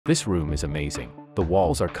This room is amazing. The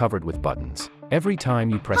walls are covered with buttons. Every time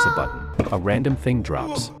you press a button, a random thing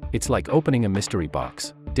drops. It's like opening a mystery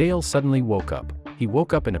box. Dale suddenly woke up. He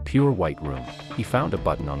woke up in a pure white room. He found a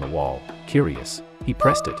button on the wall. Curious, he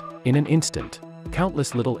pressed it. In an instant,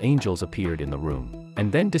 countless little angels appeared in the room,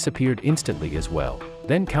 and then disappeared instantly as well.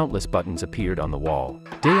 Then countless buttons appeared on the wall.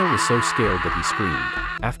 Dale was so scared that he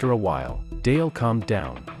screamed. After a while, Dale calmed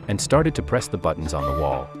down and started to press the buttons on the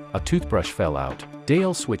wall. A toothbrush fell out.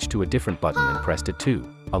 Dale switched to a different button and pressed it too.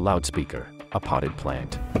 A loudspeaker, a potted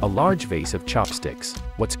plant, a large vase of chopsticks.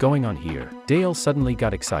 What's going on here? Dale suddenly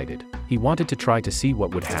got excited. He wanted to try to see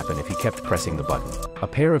what would happen if he kept pressing the button. A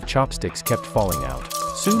pair of chopsticks kept falling out.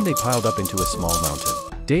 Soon they piled up into a small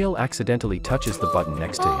mountain. Dale accidentally touches the button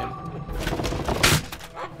next to him.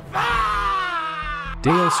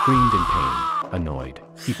 Dale screamed in pain, annoyed.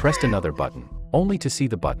 He pressed another button, only to see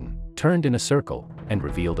the button turned in a circle and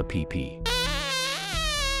revealed a PP.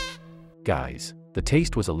 Guys, the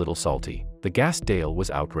taste was a little salty. The gassed Dale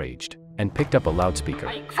was outraged and picked up a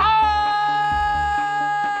loudspeaker.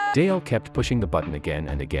 Dale kept pushing the button again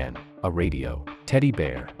and again. A radio, teddy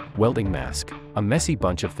bear, welding mask, a messy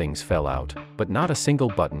bunch of things fell out, but not a single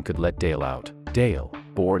button could let Dale out. Dale,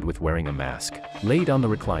 bored with wearing a mask, laid on the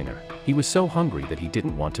recliner. He was so hungry that he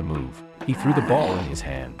didn't want to move. He threw the ball in his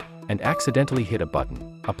hand and accidentally hit a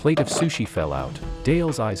button. A plate of sushi fell out.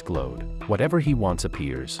 Dale's eyes glowed. Whatever he wants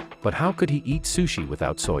appears. But how could he eat sushi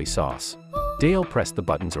without soy sauce? Dale pressed the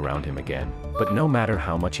buttons around him again, but no matter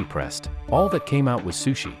how much he pressed, all that came out was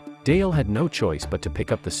sushi. Dale had no choice but to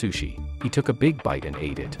pick up the sushi. He took a big bite and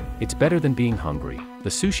ate it. It's better than being hungry. The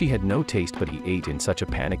sushi had no taste, but he ate in such a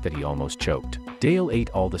panic that he almost choked. Dale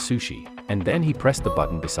ate all the sushi, and then he pressed the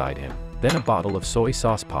button beside him. Then a bottle of soy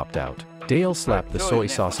sauce popped out. Dale slapped the soy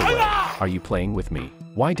sauce away. Are you playing with me?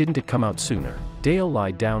 Why didn't it come out sooner? Dale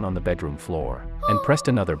lied down on the bedroom floor and pressed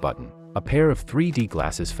another button. A pair of 3D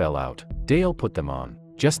glasses fell out. Dale put them on.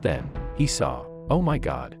 Just then, he saw, oh my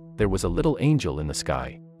God, there was a little angel in the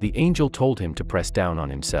sky. The angel told him to press down on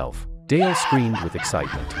himself. Dale screamed with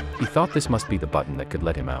excitement. He thought this must be the button that could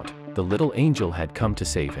let him out. The little angel had come to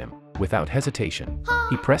save him. Without hesitation,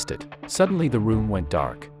 he pressed it. Suddenly the room went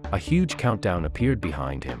dark. A huge countdown appeared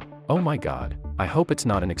behind him. Oh my God, I hope it's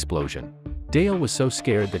not an explosion. Dale was so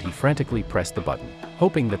scared that he frantically pressed the button,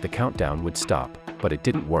 hoping that the countdown would stop, but it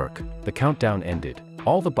didn't work. The countdown ended.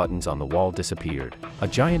 All the buttons on the wall disappeared. A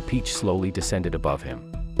giant peach slowly descended above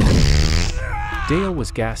him. Dale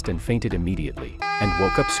was gassed and fainted immediately, and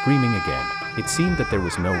woke up screaming again. It seemed that there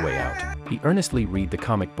was no way out. He earnestly read the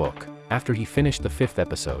comic book. After he finished the 5th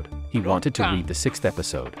episode, he wanted to read the 6th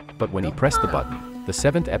episode, but when he pressed the button, the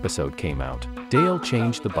 7th episode came out. Dale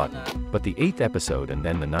changed the button, but the 8th episode and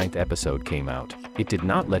then the 9th episode came out. It did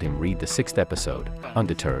not let him read the 6th episode.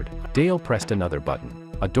 Undeterred, Dale pressed another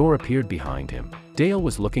button. A door appeared behind him. Dale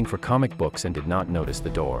was looking for comic books and did not notice the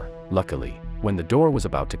door. Luckily, when the door was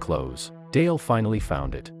about to close, Dale finally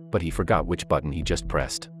found it, but he forgot which button he just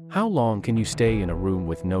pressed. How long can you stay in a room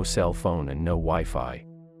with no cell phone and no Wi-Fi?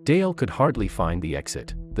 Dale could hardly find the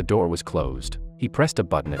exit. The door was closed. He pressed a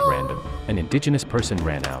button at random. An indigenous person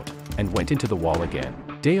ran out and went into the wall again.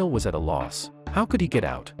 Dale was at a loss. How could he get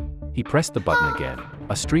out? He pressed the button again.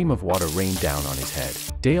 A stream of water rained down on his head.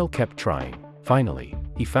 Dale kept trying. Finally,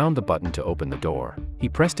 he found the button to open the door. He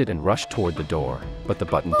pressed it and rushed toward the door, but the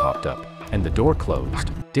button popped up, and the door closed.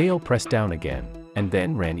 Dale pressed down again, and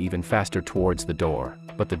then ran even faster towards the door,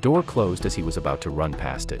 but the door closed as he was about to run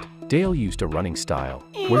past it. Dale used a running style,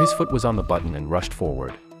 where his foot was on the button and rushed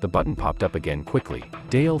forward. The button popped up again quickly.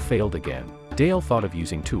 Dale failed again. Dale thought of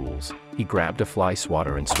using tools. He grabbed a fly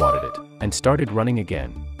swatter and swatted it, and started running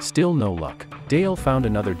again. Still no luck. Dale found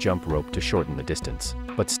another jump rope to shorten the distance,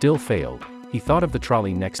 but still failed. He thought of the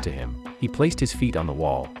trolley next to him. He placed his feet on the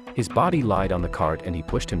wall. His body lied on the cart and he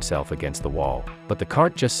pushed himself against the wall. But the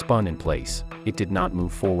cart just spun in place. It did not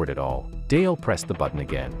move forward at all. Dale pressed the button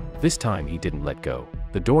again. This time he didn't let go.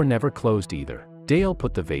 The door never closed either. Dale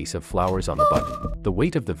put the vase of flowers on the button. The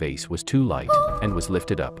weight of the vase was too light and was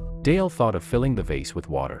lifted up. Dale thought of filling the vase with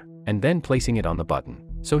water and then placing it on the button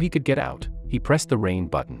so he could get out. He pressed the rain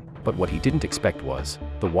button, but what he didn't expect was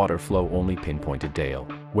the water flow only pinpointed Dale.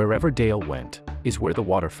 Wherever Dale went is where the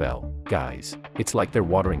water fell. Guys, it's like they're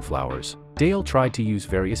watering flowers. Dale tried to use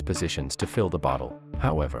various positions to fill the bottle.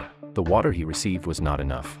 However, the water he received was not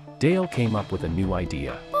enough. Dale came up with a new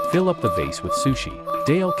idea. Fill up the vase with sushi.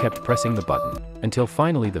 Dale kept pressing the button until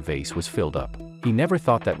finally the vase was filled up. He never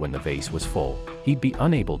thought that when the vase was full, he'd be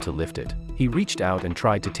unable to lift it. He reached out and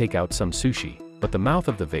tried to take out some sushi, but the mouth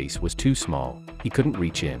of the vase was too small. He couldn't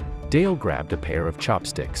reach in. Dale grabbed a pair of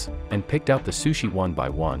chopsticks and picked out the sushi one by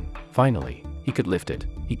one. Finally, He could lift it.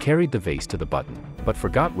 He carried the vase to the button, but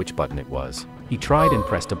forgot which button it was. He tried and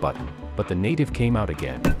pressed a button, but the native came out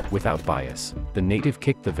again, without bias. The native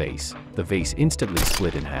kicked the vase. The vase instantly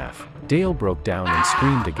split in half. Dale broke down and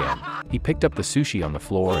screamed again. He picked up the sushi on the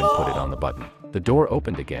floor and put it on the button. The door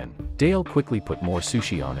opened again. Dale quickly put more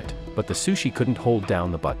sushi on it, but the sushi couldn't hold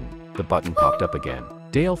down the button. The button popped up again.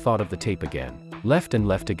 Dale thought of the tape again. Left and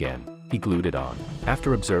left again. He glued it on.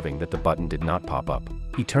 After observing that the button did not pop up,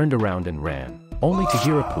 he turned around and ran, only to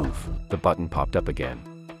hear a poof. The button popped up again.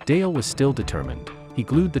 Dale was still determined. He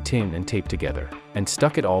glued the tin and tape together, and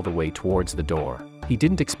stuck it all the way towards the door. He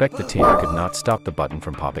didn't expect the tin could not stop the button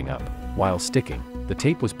from popping up. While sticking, the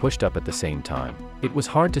tape was pushed up at the same time. It was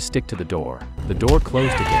hard to stick to the door. The door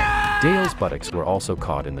closed again. Dale's buttocks were also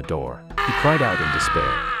caught in the door. He cried out in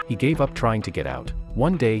despair. He gave up trying to get out.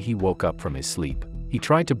 One day he woke up from his sleep. He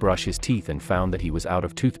tried to brush his teeth and found that he was out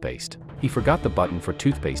of toothpaste. He forgot the button for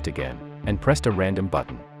toothpaste again, and pressed a random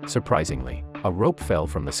button. Surprisingly, a rope fell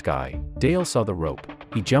from the sky. Dale saw the rope.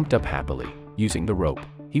 He jumped up happily. Using the rope,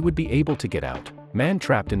 he would be able to get out. Man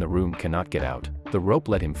trapped in the room cannot get out. The rope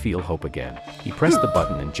let him feel hope again. He pressed the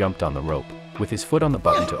button and jumped on the rope. With his foot on the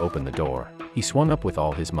button to open the door, he swung up with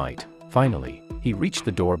all his might. Finally, he reached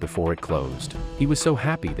the door before it closed. He was so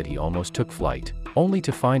happy that he almost took flight, only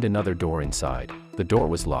to find another door inside. The door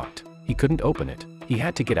was locked. He couldn't open it. He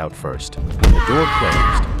had to get out first. When the door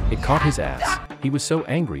closed, it caught his ass. He was so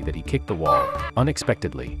angry that he kicked the wall.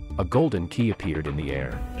 Unexpectedly, a golden key appeared in the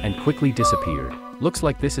air, and quickly disappeared. Looks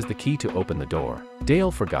like this is the key to open the door.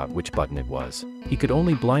 Dale forgot which button it was. He could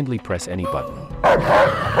only blindly press any button.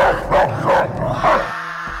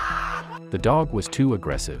 The dog was too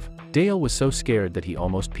aggressive. Dale was so scared that he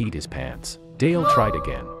almost peed his pants. Dale tried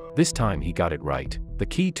again. This time he got it right. The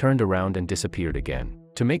key turned around and disappeared again.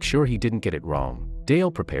 To make sure he didn't get it wrong,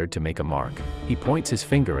 Dale prepared to make a mark. He points his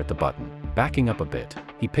finger at the button. Backing up a bit,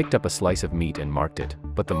 he picked up a slice of meat and marked it,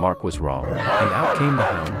 but the mark was wrong, and out came the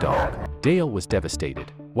hound dog. Dale was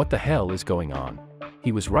devastated. What the hell is going on?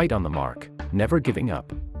 He was right on the mark, never giving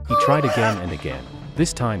up. He tried again and again.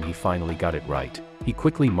 This time he finally got it right. He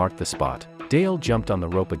quickly marked the spot. Dale jumped on the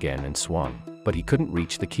rope again and swung, but he couldn't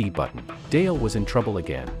reach the key button. Dale was in trouble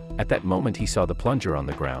again. At that moment he saw the plunger on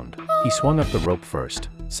the ground. He swung up the rope first,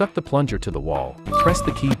 sucked the plunger to the wall, pressed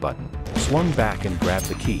the key button, swung back and grabbed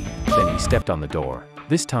the key, then he stepped on the door.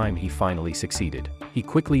 This time he finally succeeded. He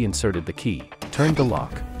quickly inserted the key, turned the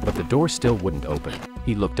lock, but the door still wouldn't open.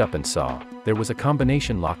 He looked up and saw there was a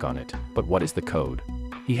combination lock on it, but what is the code?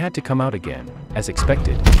 He had to come out again. As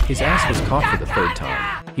expected, his ass was caught for the third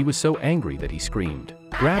time. He was so angry that he screamed,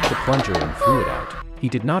 grabbed the plunger and threw it out. He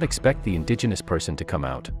did not expect the indigenous person to come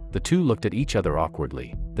out. The two looked at each other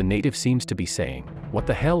awkwardly. The native seems to be saying, "What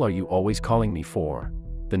the hell are you always calling me for?"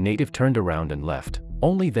 The native turned around and left.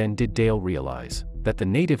 Only then did Dale realize that the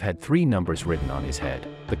native had 3 numbers written on his head.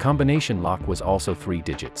 The combination lock was also 3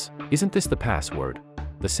 digits. Isn't this the password?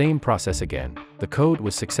 The same process again. The code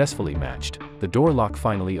was successfully matched. The door lock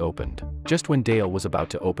finally opened. Just when Dale was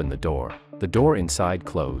about to open the door inside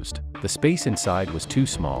closed. The space inside was too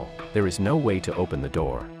small. There is no way to open the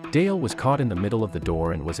door. Dale was caught in the middle of the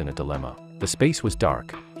door and was in a dilemma. The space was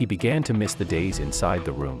dark. He began to miss the days inside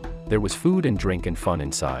the room. There was food and drink and fun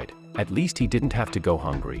inside. At least he didn't have to go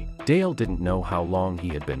hungry. Dale didn't know how long he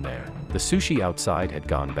had been there. The sushi outside had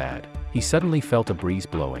gone bad. He suddenly felt a breeze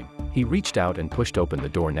blowing. He reached out and pushed open the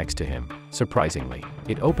door next to him. Surprisingly,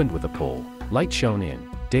 it opened with a pull. Light shone in.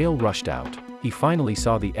 Dale rushed out. He finally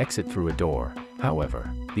saw the exit through a door. However,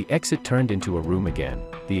 the exit turned into a room again.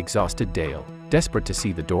 The exhausted Dale, desperate to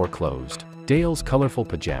see the door closed. Dale's colorful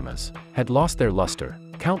pajamas had lost their luster.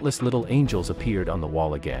 Countless little angels appeared on the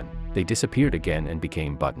wall again. They disappeared again and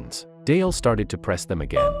became buttons. Dale started to press them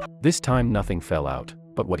again. This time nothing fell out,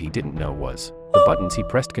 but what he didn't know was the buttons he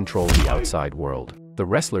pressed controlled the outside world. The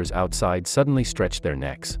wrestlers outside suddenly stretched their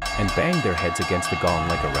necks and banged their heads against the gong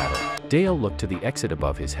like a rattle. Dale looked to the exit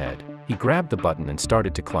above his head. He grabbed the button and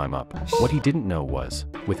started to climb up. What he didn't know was,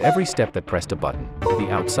 with every step that pressed a button, the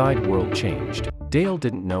outside world changed. Dale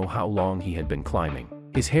didn't know how long he had been climbing.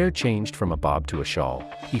 His hair changed from a bob to a shawl.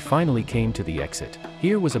 He finally came to the exit.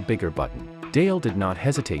 Here was a bigger button. Dale did not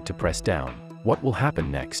hesitate to press down. What will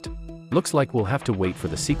happen next? Looks like we'll have to wait for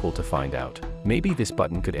the sequel to find out. Maybe this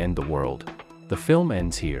button could end the world. The film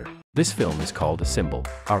ends here. This film is called A Symbol.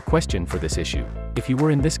 Our question for this issue: if you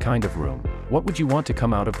were in this kind of room, what would you want to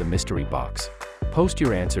come out of the mystery box? Post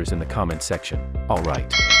your answers in the comment section.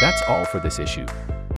 Alright, that's all for this issue.